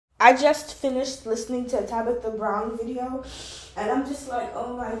I just finished listening to a Tabitha Brown video, and I'm just like,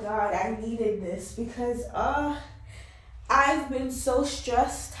 oh my God, I needed this because I've been so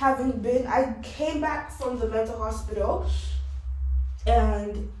stressed I came back from the mental hospital,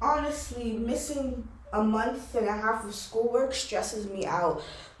 and honestly, missing a month and a half of schoolwork stresses me out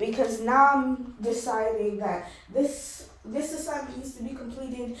because now I'm deciding that this assignment needs to be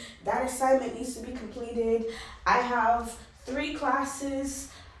completed, that assignment needs to be completed. I have 3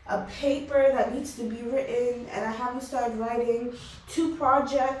 classes, a paper that needs to be written, and I haven't started writing, 2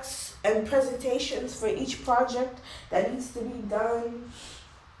 projects and presentations for each project that needs to be done.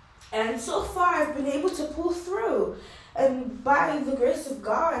 And so far I've been able to pull through. And by the grace of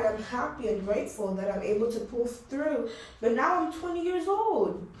God, I'm happy and grateful that I'm able to pull through. But now I'm 20 years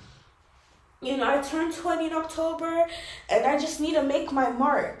old. You know, I turned 20 in October, and I just need to make my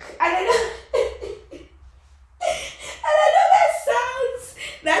mark. And I know,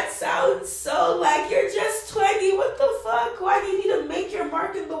 that sounds so like you're just 20. What the fuck? Why do you need to make your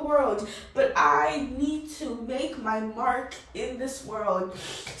mark in the world? But I need to make my mark in this world.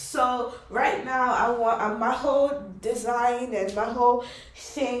 So right now, I want my whole design and my whole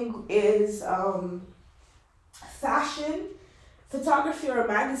thing is fashion, photography, or a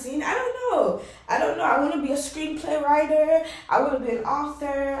magazine. I don't know. I want to be a screenplay writer. I want to be an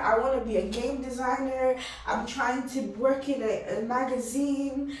author. I want to be a game designer. I'm trying to work in a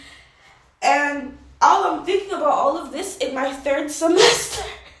magazine. And I'm thinking about all of this in my 3rd semester.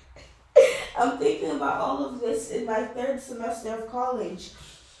 I'm thinking about all of this in my 3rd semester of college,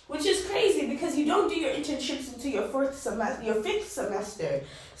 which is crazy because you don't do your internships until your 5th semester.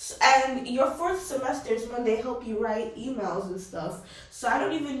 And your 4th semester is when they help you write emails and stuff. So I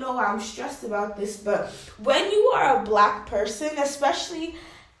don't even know why I'm stressed about this. But when you are a Black person, especially,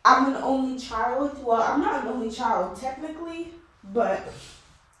 I'm an only child. Well, I'm not an only child technically, but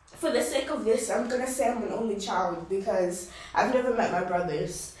for the sake of this, I'm going to say I'm an only child because I've never met my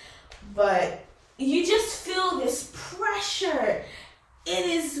brothers. But you just feel this pressure. It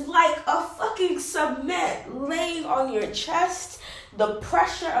is like a fucking cement laying on your chest, the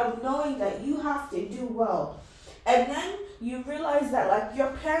pressure of knowing that you have to do well. And then you realize that, like,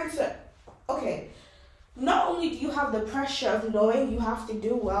 your parents are, okay, not only do you have the pressure of knowing you have to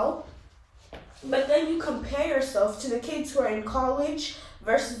do well, but then you compare yourself to the kids who are in college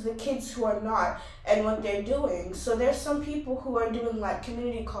versus the kids who are not and what they're doing. So there's some people who are doing, like,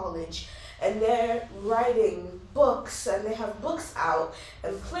 community college, and they're writing books, and they have books out,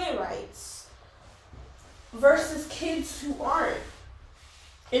 and playwrights, versus kids who aren't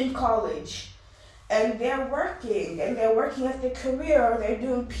in college, and they're working at their career, or they're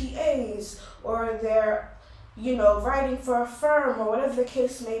doing PAs, or they're, writing for a firm, or whatever the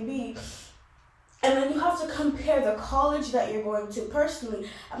case may be. And then you have to compare the college that you're going to. Personally,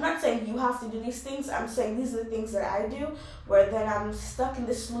 I'm not saying you have to do these things. I'm saying these are the things that I do, where then I'm stuck in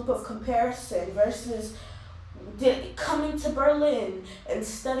this loop of comparison versus coming to Berlin and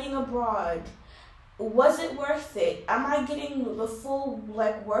studying abroad. Was it worth it? Am I getting the full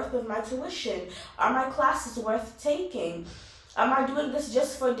worth of my tuition? Are my classes worth taking? Am I doing this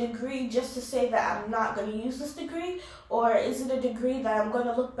just for a degree, just to say that I'm not going to use this degree? Or is it a degree that I'm going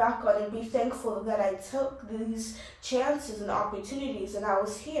to look back on and be thankful that I took these chances and opportunities and I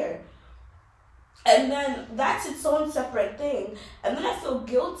was here? And then that's its own separate thing. And then I feel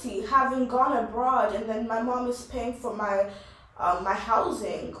guilty having gone abroad, and then my mom is paying for my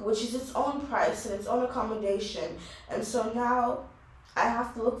housing, which is its own price and its own accommodation. And so now I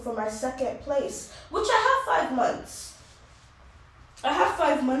have to look for my second place, which I have 5 months. I have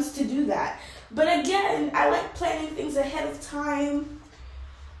 5 months to do that. But again, I like planning things ahead of time.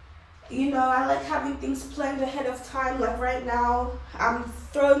 I like having things planned ahead of time. Like right now, I'm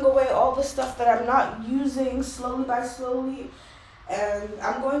throwing away all the stuff that I'm not using slowly by slowly. And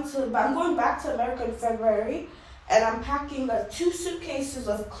I'm going back to America in February. And I'm packing 2 suitcases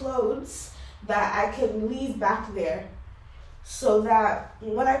of clothes that I can leave back there. So that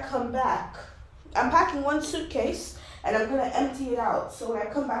when I come back, I'm packing 1 suitcase. And I'm going to empty it out. So when I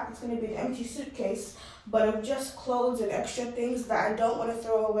come back, it's going to be an empty suitcase, but of just clothes and extra things that I don't want to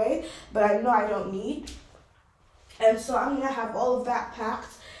throw away, but I know I don't need. And so I'm going to have all of that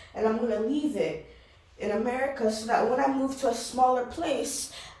packed, and I'm going to leave it in America so that when I move to a smaller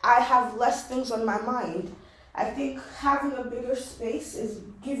place, I have less things on my mind. I think having a bigger space is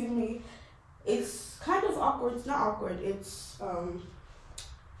giving me, it's kind of awkward. It's not awkward. It's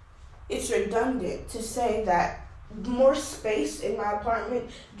redundant to say that more space in my apartment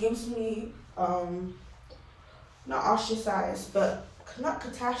gives me, not ostracized, but not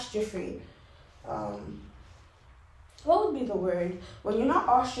catastrophe. what would be the word? When you're not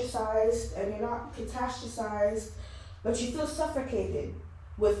ostracized and you're not catastrophized, but you feel suffocated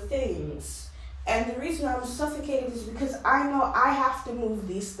with things. And the reason I'm suffocated is because I know I have to move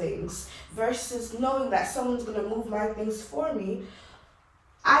these things versus knowing that someone's going to move my things for me.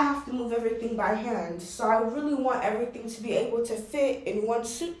 I have to move everything by hand. So I really want everything to be able to fit in one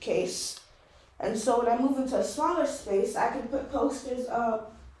suitcase. And so when I move into a smaller space, I can put posters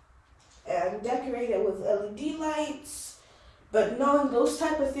up and decorate it with LED lights. But knowing those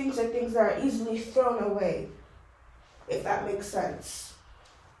type of things are things that are easily thrown away, if that makes sense.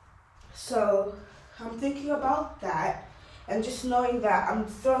 So I'm thinking about that and just knowing that I'm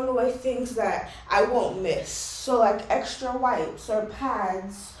throwing away things that I won't miss. So like extra wipes or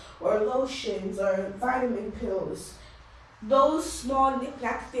pads or lotions or vitamin pills. Those small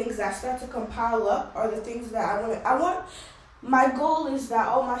knick-knack things that start to compile up are the things that I want. My goal is that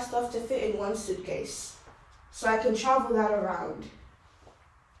all my stuff to fit in one suitcase so I can travel that around.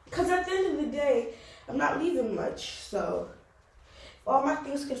 Because at the end of the day, I'm not leaving much, so if all my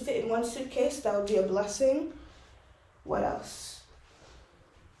things could fit in one suitcase, that would be a blessing. What else?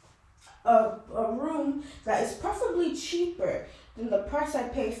 A room that is preferably cheaper than the price I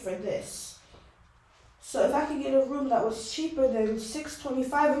paid for this. So if I could get a room that was cheaper than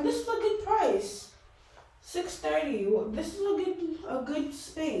 $625, and this is a good price, $630. This is a good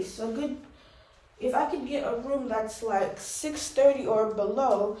space, a good. If I could get a room that's like $630 or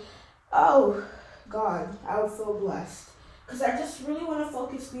below, oh God, I would feel blessed. Because I just really want to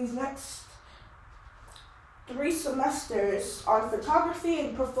focus these next 3 semesters on photography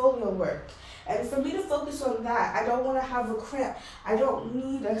and portfolio work. And for me to focus on that, I don't want to have a cramp. I don't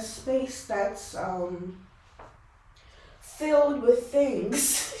need a space that's filled with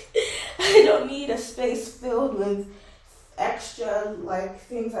things. I don't need a space filled with extra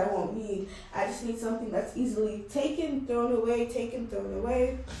things I won't need. I just need something that's easily taken, thrown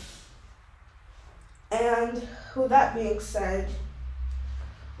away. And with that being said,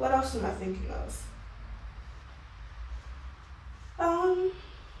 what else am I thinking of?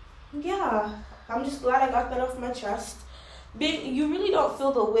 Yeah, I'm just glad I got that off my chest. You really don't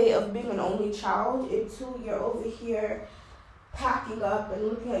feel the weight of being an only child until you're over here packing up and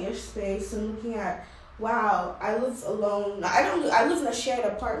looking at your space and looking at, wow, I live alone. I live in a shared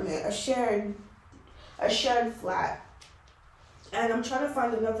apartment, a shared flat. And I'm trying to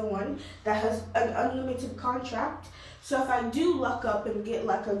find another one that has an unlimited contract. So if I do luck up and get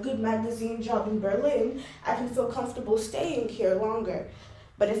like a good magazine job in Berlin, I can feel comfortable staying here longer.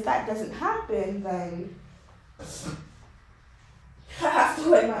 But if that doesn't happen, then I have to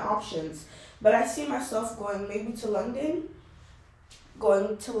weigh my options. But I see myself going maybe to London,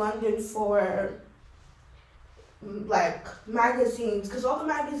 for like magazines, because all the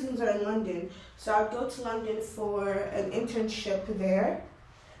magazines are in London. So I'd go to London for an internship there.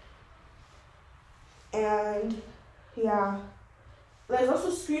 And yeah, there's also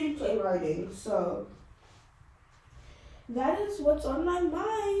screenplay writing, so that is what's on my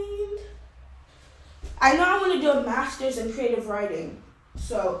mind. I know I want to do a master's in creative writing.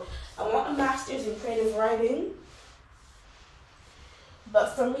 So I want a master's in creative writing.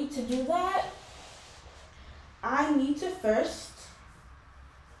 But for me to do that, I need to first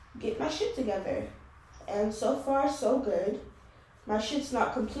get my shit together. And so far, so good. My shit's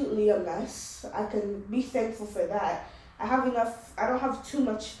not completely a mess. I can be thankful for that. I don't have too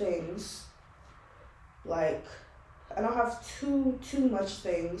much things. I don't have too much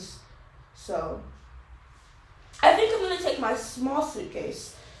things. So I think I'm going to take my small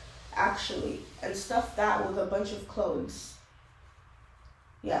suitcase, actually, and stuff that with a bunch of clothes.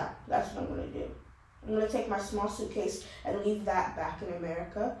 Yeah, that's what I'm going to do. I'm going to take my small suitcase and leave that back in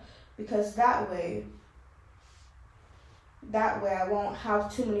America, because that way I won't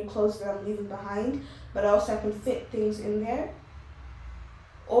have too many clothes that I'm leaving behind, but also I can fit things in there.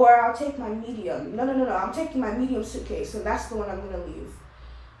 Or I'll take my medium. No, I'm taking my medium suitcase, and that's the one I'm going to leave.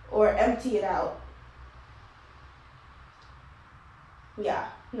 Or empty it out. Yeah,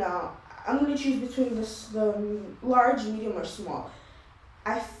 no, I'm going to choose between the large, medium, or small.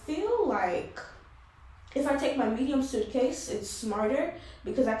 I feel like if I take my medium suitcase, it's smarter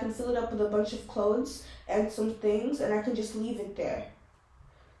because I can fill it up with a bunch of clothes and some things, and I can just leave it there.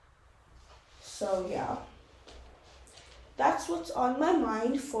 So yeah, that's what's on my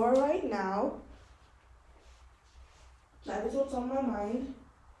mind for right now. That is what's on my mind.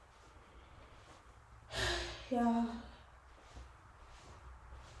 Yeah.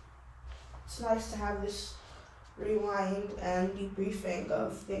 It's nice to have this rewind and debriefing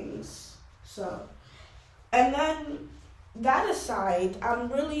of things. So, and then that aside,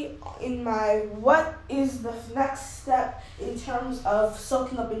 I'm really in my what is the next step in terms of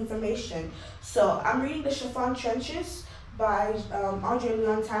soaking up information. So I'm reading The Chiffon Trenches by Andre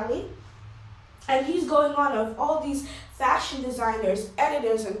Leon Talley. And he's going on of all these fashion designers,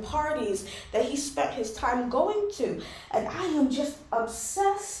 editors, and parties that he spent his time going to. And I am just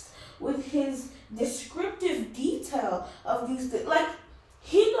obsessed with his descriptive detail of these, like,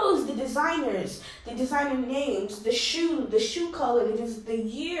 he knows the designers, the designer names, the shoe color, the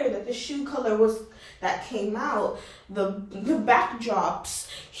year that the shoe color was that came out, the backdrops.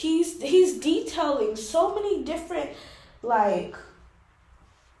 He's detailing so many different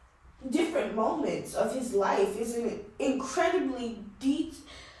different moments of his life. Is incredibly deep.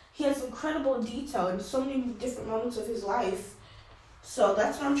 He has incredible detail in so many different moments of his life. So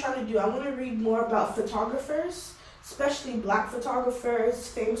that's what I'm trying to do. I want to read more about photographers, especially Black photographers,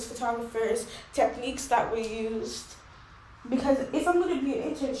 famous photographers, techniques that were used. Because if I'm going to be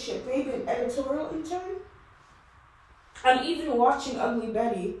an internship, maybe an editorial intern, I'm even watching Ugly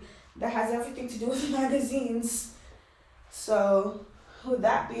Betty, that has everything to do with magazines. So with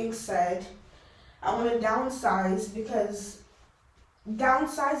that being said, I want to downsize, because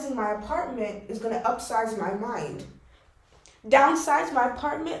downsizing my apartment is going to upsize my mind. Downsize my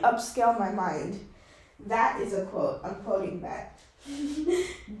apartment, upscale my mind. That is a quote. I'm quoting that.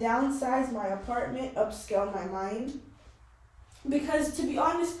 Downsize my apartment, upscale my mind. Because to be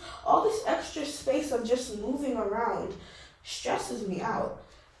honest, all this extra space of just moving around stresses me out.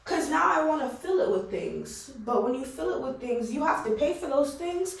 Because now I want to fill it with things. But when you fill it with things, you have to pay for those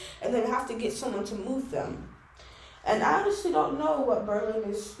things and then have to get someone to move them. And I honestly don't know what Berlin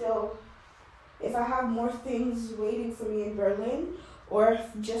is still, if I have more things waiting for me in Berlin, or if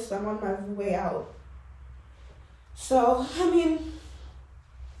just I'm on my way out. So, I mean,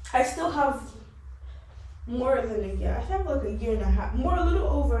 I still have more than a year. I have like a year and a half, a little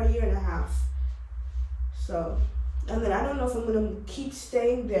over a year and a half. So, and then I don't know if I'm going to keep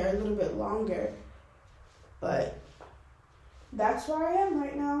staying there a little bit longer. But that's where I am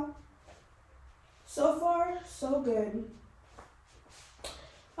right now. So far, so good.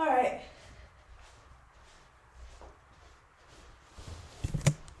 All right.